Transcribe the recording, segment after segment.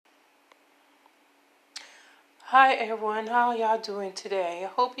Hi everyone, how y'all doing today? I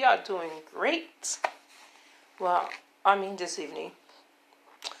hope y'all doing great. Well, this evening.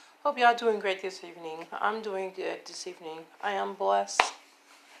 Hope y'all doing great this evening. I'm doing good this evening. I am blessed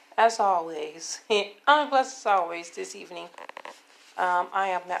as always. I'm blessed as always this evening. I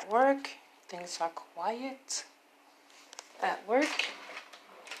am at work. Things are quiet at work,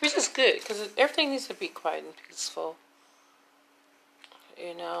 which is good because everything needs to be quiet and peaceful.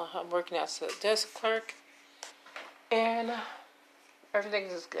 I'm working as a desk clerk. And everything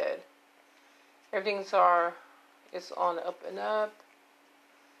is good. It's on the up and up.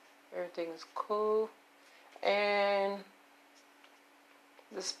 Everything is cool. And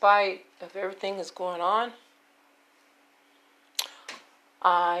despite of everything that's going on,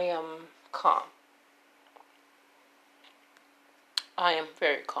 I am calm. I am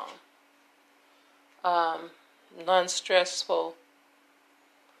very calm. Non-stressful,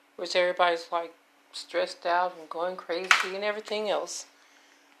 which everybody's like stressed out and going crazy and everything else.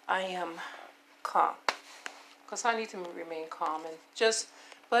 I am calm because I need to remain calm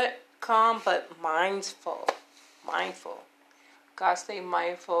but mindful. Gotta stay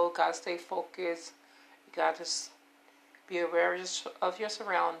mindful. Gotta stay focused. You gotta be aware of your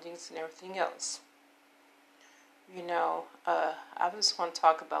surroundings and everything else. I just want to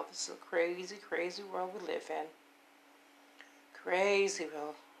talk about this crazy, crazy world we live in. Crazy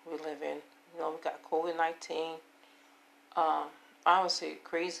world we live in. We got COVID-19. I would say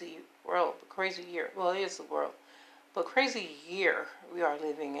crazy world, crazy year. Well, it is the world, but crazy year we are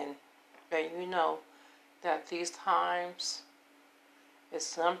living in. And you know that these times is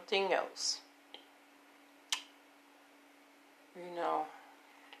something else.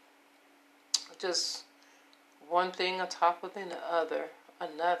 Just one thing on top of another.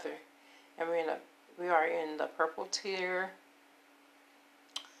 And we are in the purple tier.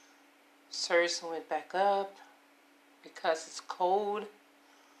 Surge went back up because it's cold.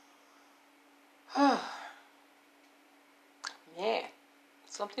 Man,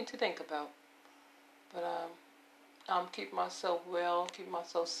 something to think about. But I'm keep myself well, keep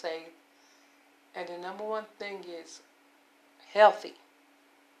myself safe. And the number one thing is healthy.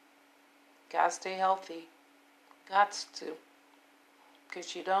 Gotta stay healthy. Gots to.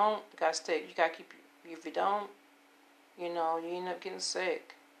 Because you don't, you gotta keep, if you don't, you end up getting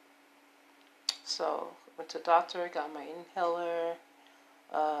sick. So, went to the doctor, got my inhaler,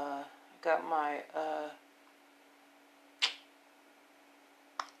 got my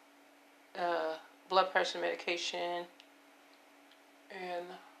blood pressure medication, and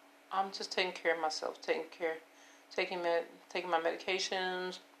I'm just taking care of myself, taking my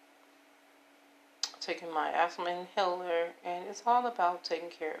medications, taking my asthma inhaler, and it's all about taking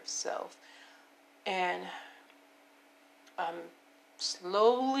care of self. And I'm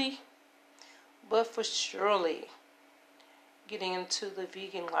slowly but for surely getting into the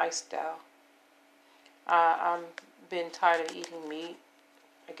vegan lifestyle. I'm been tired of eating meat.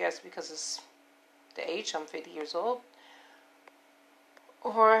 I guess because it's the age, I'm 50 years old.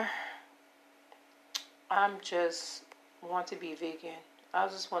 Or I'm just want to be vegan. I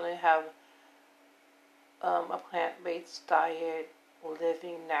just want to have a plant-based diet,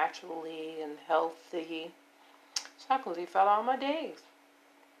 living naturally and healthy, so I can live out all my days.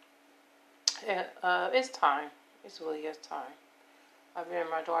 And it's time. It really is time. I've been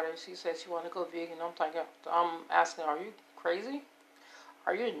my daughter. She said she want to go vegan. I'm asking, are you crazy?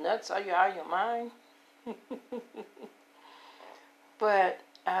 Are you nuts? Are you out of your mind? But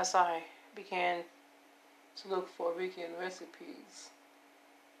as I began to look for vegan recipes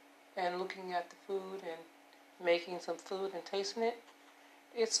and looking at the food and making some food and tasting it,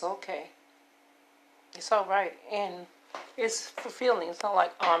 it's okay. It's all right. And it's fulfilling. It's not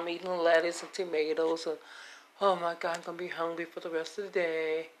like I'm eating lettuce and tomatoes and, oh my God, I'm going to be hungry for the rest of the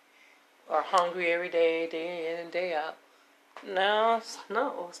day. Or hungry every day, day in and day out. No, it's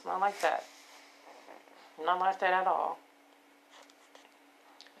not like that. Not like that at all.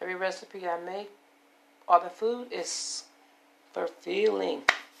 Every recipe I make, or the food is fulfilling.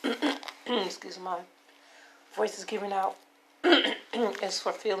 Excuse me, my voice is giving out. It's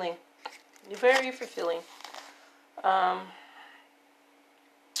fulfilling. Very fulfilling.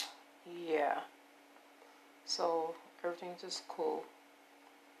 Yeah. So everything's just cool.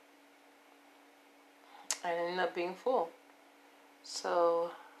 I ended up being full.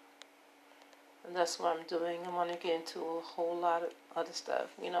 So that's what I'm doing. I want to get into a whole lot of other stuff,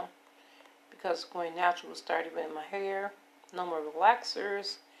 because going natural started with my hair, no more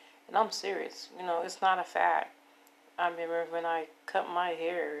relaxers, and I'm serious. It's not a fad. I remember when I cut my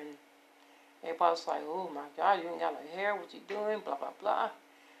hair and everybody was like, oh my God, you ain't got no hair, what you doing, blah, blah, blah.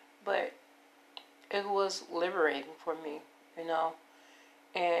 But it was liberating for me, you know.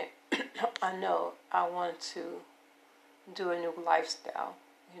 And I know I want to do a new lifestyle,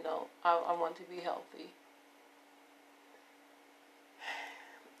 you know. I want to be healthy.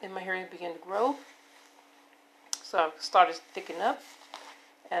 And my hair began to grow, so I started thickening up,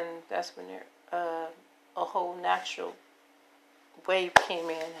 and that's when a whole natural wave came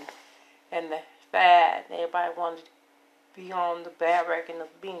in, and the fad. Everybody wanted to be on the bandwagon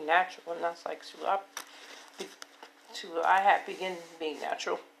of being natural, and that's like, I had begun being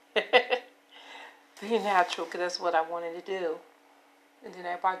natural. Being natural, because that's what I wanted to do. And then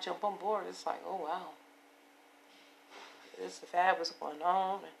everybody jumped on board. It's like, oh wow, this fad was going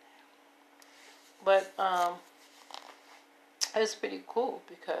on. But it's pretty cool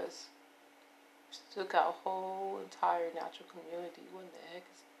because we still got a whole entire natural community. What the heck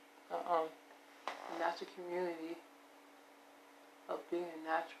is the natural community of being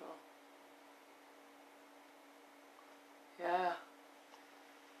natural? Yeah.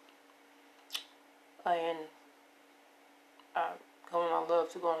 And I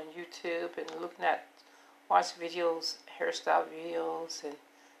love to go on YouTube and watch videos, hairstyle videos, and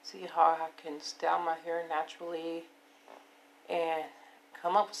see how I can style my hair naturally and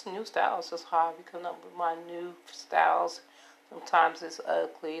come up with some new styles. That's how I be coming up with my new styles. Sometimes it's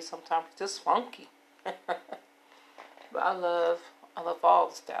ugly, sometimes it's just funky. But I love all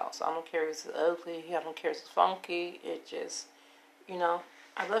the styles. I don't care if it's ugly, I don't care if it's funky. It just,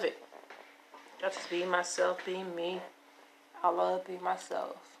 I love it. Just being myself, being me. I love being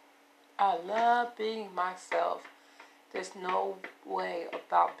myself. I love being myself. There's no way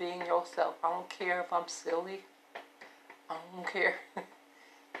about being yourself. I don't care if I'm silly. I don't care.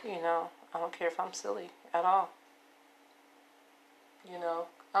 I don't care if I'm silly at all.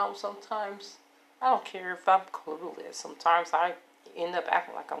 Sometimes I don't care if I'm clueless. Sometimes I end up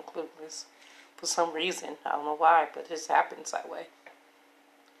acting like I'm clueless for some reason. I don't know why, but it just happens that way.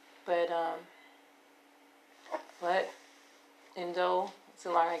 But and though it's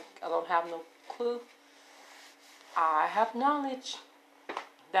like I don't have no clue, I have knowledge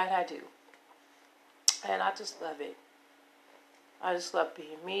that I do. And I just love it. I just love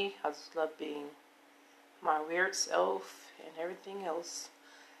being me. I just love being my weird self and everything else.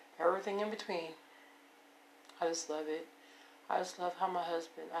 Everything in between. I just love it. I just love how I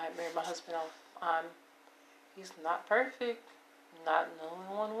married my husband. He's not perfect. Not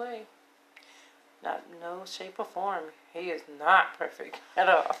in one way. Not in no shape or form. He is not perfect at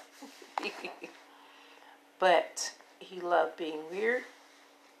all. But he loved being weird.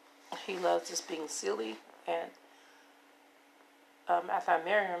 He loves just being silly. And after I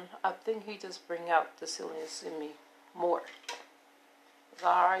married him, I think he just bring out the silliness in me more. I've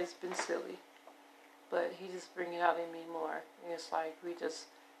always been silly. But he just bring it out in me more. And it's like we just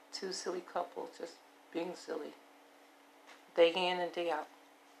two silly couples just being silly. Day in and day out.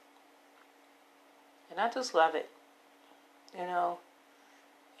 And I just love it. And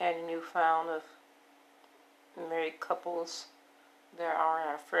you found of married couples, there are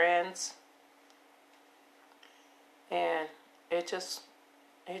our friends. And it's just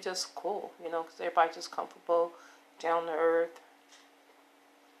cool, because everybody's just comfortable, down to earth.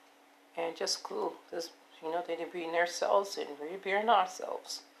 And just cool. Just, they didn't be in themselves and we're being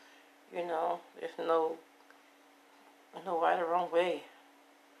ourselves. There's no right or wrong way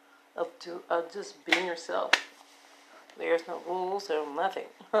of just being yourself. There's no rules, there's nothing.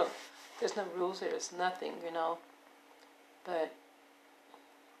 There's no rules, there's nothing, But,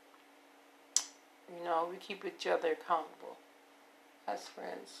 we keep each other accountable as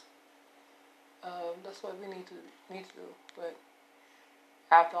friends. That's what we need to do. But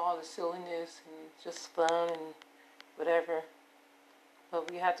after all the silliness and just fun and whatever,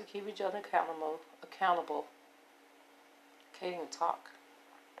 but we have to keep each other accountable. Can't even talk.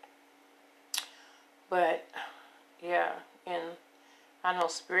 But yeah, and I know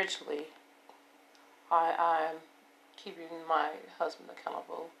spiritually, I'm keeping my husband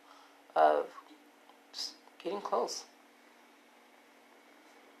accountable of just getting close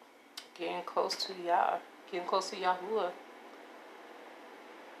to Yah, getting close to Yahuwah.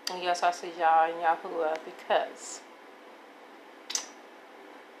 And yes, I say Yah and Yahuwah because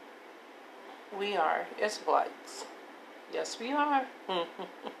we are Israelites. Yes, we are.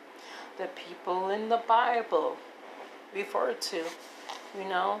 The people in the Bible referred to,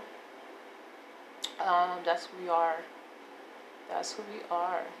 that's who we are. That's who we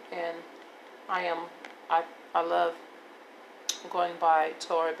are. And I love going by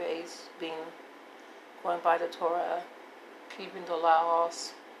Torah base, going by the Torah, keeping the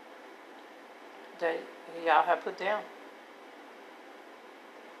laws that y'all have put down.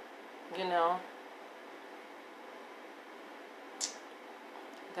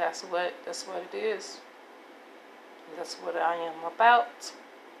 That's what it is. And that's what I am about.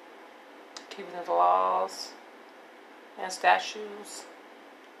 Keeping the laws and statutes.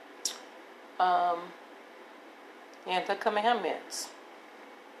 And the commandments.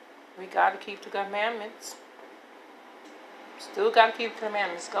 We got to keep the commandments. Still got to keep the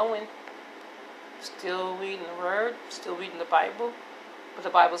commandments going. Still reading the Word. Still reading the Bible. But the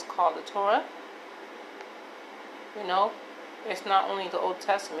Bible's called the Torah. It's not only the Old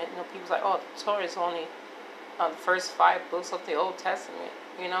Testament. People's like, oh, the Torah is only the first 5 books of the Old Testament.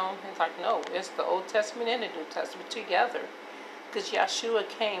 It's like, no, it's the Old Testament and the New Testament together. Because Yeshua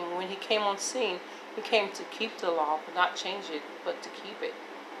came, when he came on scene, he came to keep the law, but not change it, but to keep it.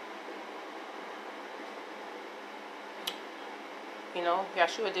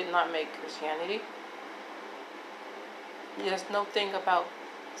 Yeshua did not make Christianity. There's no thing about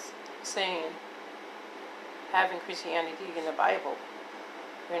saying having Christianity in the Bible.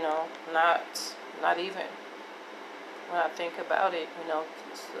 Not even. When I think about it, the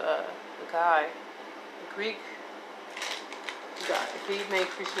Greek guy, he made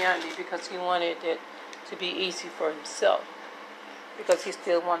Christianity because he wanted it to be easy for himself. Because he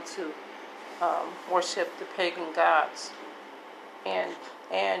still wants to worship the pagan gods and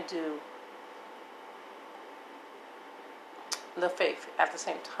do the faith at the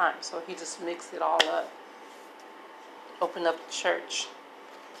same time. So he just mixed it all up. Opened up the church.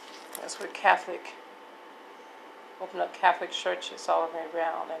 That's where opened up Catholic churches all the way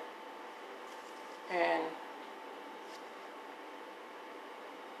around and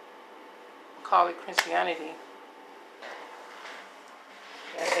call it Christianity.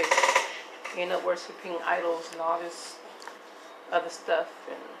 And they end up worshiping idols and all this other stuff,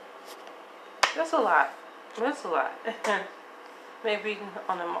 and that's a lot. Maybe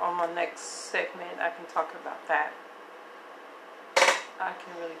on my next segment I can talk about that. I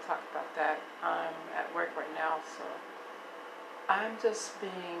can really talk about that. I'm at work right now, so I'm just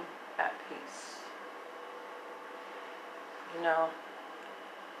being at peace.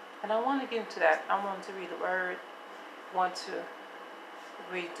 And I want to get into that. I want to read the Word, want to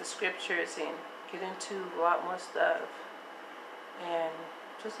read the scriptures and get into a lot more stuff. And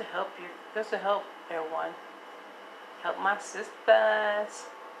just to help everyone. Help my sisters.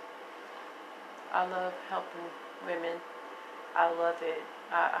 I love helping women. I love it.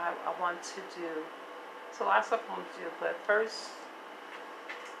 I want to do. So lots of stuff I want to do. But first,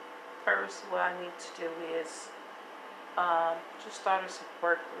 what I need to do is just start a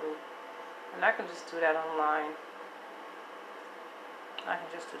support group. And I can just do that online.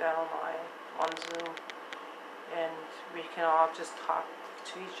 On Zoom. And we can all just talk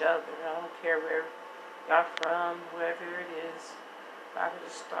to each other. I don't care where y'all from, wherever it is. I can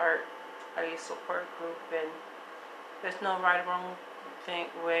just start a support group, and there's no right or wrong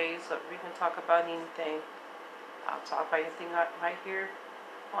ways that we can talk about anything. I'll talk about anything right here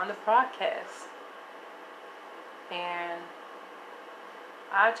on the podcast. And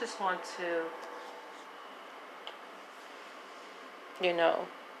I just want to,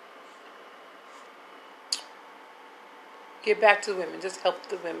 get back to women, just help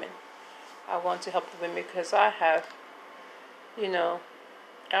the women. I want to help the women because I have,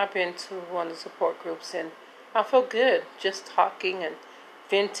 I've been to one of the support groups and I feel good just talking and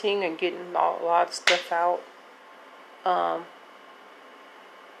venting and getting a lot of stuff out.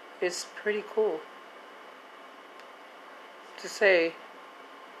 It's pretty cool to say.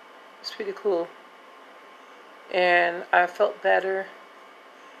 It's pretty cool. And I felt better.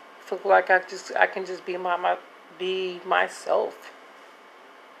 I feel like I can just be myself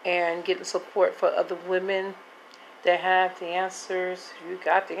and getting support for other women that have the answers. You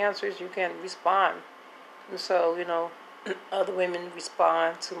got the answers, you can respond. And so, other women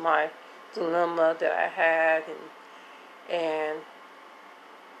respond to my dilemma that I had, and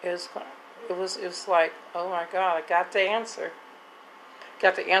it was like, oh my God, I got the answer.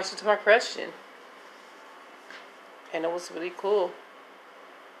 Got the answer to my question. And it was really cool.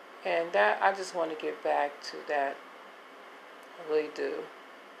 And that, I just want to get back to that. I really do.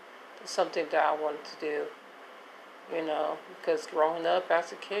 It's something that I wanted to do. Because growing up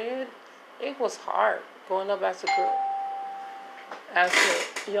as a kid, it was hard. Growing up as a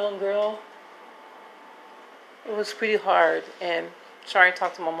young girl, it was pretty hard. And trying to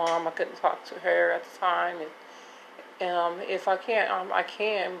talk to my mom, I couldn't talk to her at the time. And if I can't, I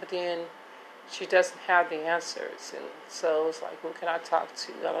can, but then she doesn't have the answers. And so it's like, who can I talk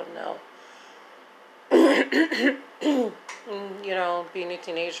to? I don't know. Being a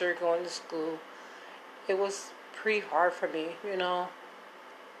teenager, going to school, it was pretty hard for me,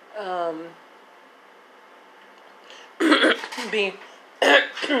 being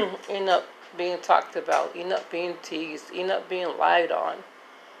end up being talked about, end up being teased, end up being lied on.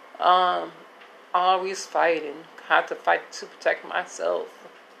 Always fighting. Had to fight to protect myself.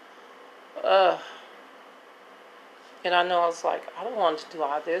 And I know I was like, I don't want to do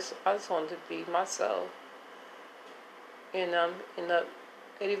all this. I just wanted to be myself. And end up,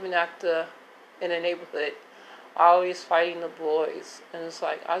 and even in the neighborhood, always fighting the boys. And it's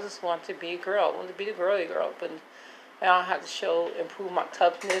like, I just want to be a girl. I want to be the girly girl. But now I have to improve my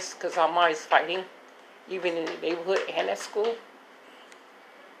toughness because I'm always fighting, even in the neighborhood and at school.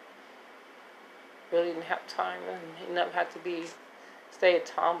 Really didn't have time, and had to stay a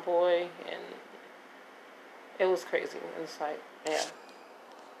tomboy, and it was crazy. And it's like, yeah.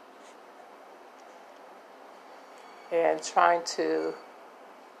 And trying to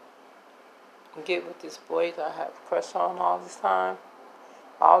get with this boy that I have a crush on all this time,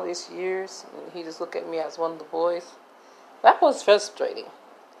 all these years, and he just looked at me as one of the boys. That was frustrating,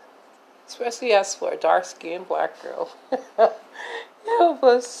 especially as for a dark-skinned black girl. It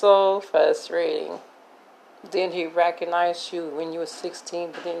was so frustrating. Then he recognized you when you were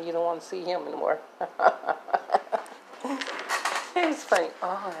 16, but then you don't want to see him anymore. It's funny.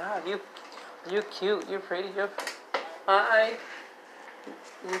 Oh, yeah, you're cute, you're pretty, you're fine.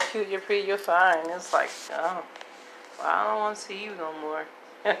 You're cute, you're pretty, you're fine. It's like, oh, well, I don't want to see you no more.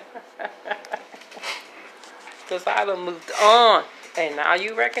 Because I done moved on. And now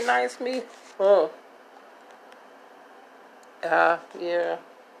you recognize me? Oh. Yeah.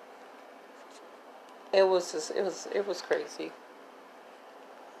 It was crazy.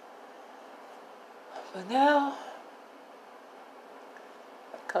 But now,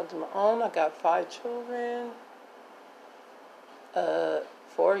 I come to my own. I got 5 children,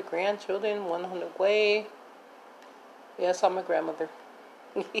 4 grandchildren, 1 on the way. Yes, I'm a grandmother.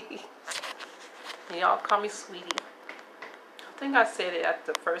 Y'all call me sweetie. I think I said it at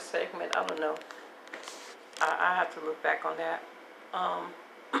the first segment. I don't know. I have to look back on that.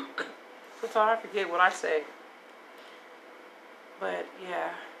 Because I forget what I say. But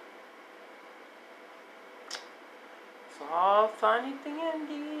yeah. It's all fun and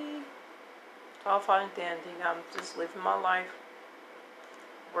dandy. It's all fun and dandy. I'm just living my life.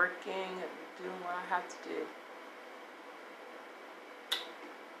 Working and doing what I have to do.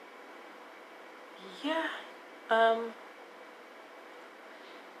 Yeah. I'm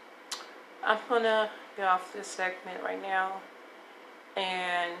gonna get off this segment right now.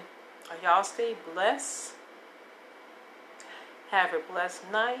 And y'all stay blessed. Have a blessed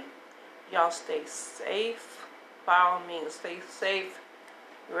night. Y'all stay safe. By all means, stay safe.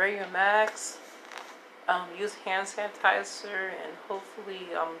 Wear your masks. Use hand sanitizer, and hopefully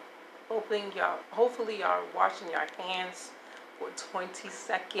y'all washing your hands for 20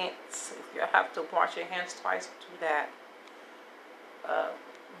 seconds. If you have to wash your hands twice, do that.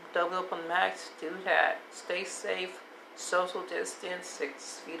 Double up on masks, do that. Stay safe. Social distance,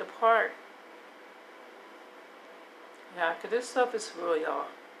 6 feet apart. Yeah, because this stuff is real, y'all.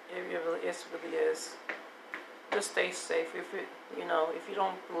 It really is. Just stay safe. If you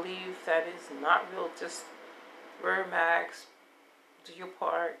don't believe that it's not real, just wear a mask, do your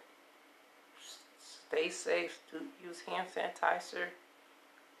part, stay safe, use hand sanitizer,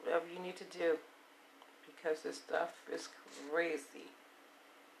 whatever you need to do, because this stuff is crazy.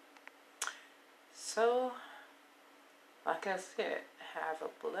 So, like I said, have a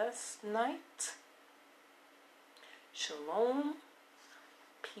blessed night. Shalom.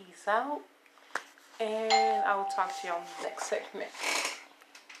 Peace out. And I will talk to you on the next segment.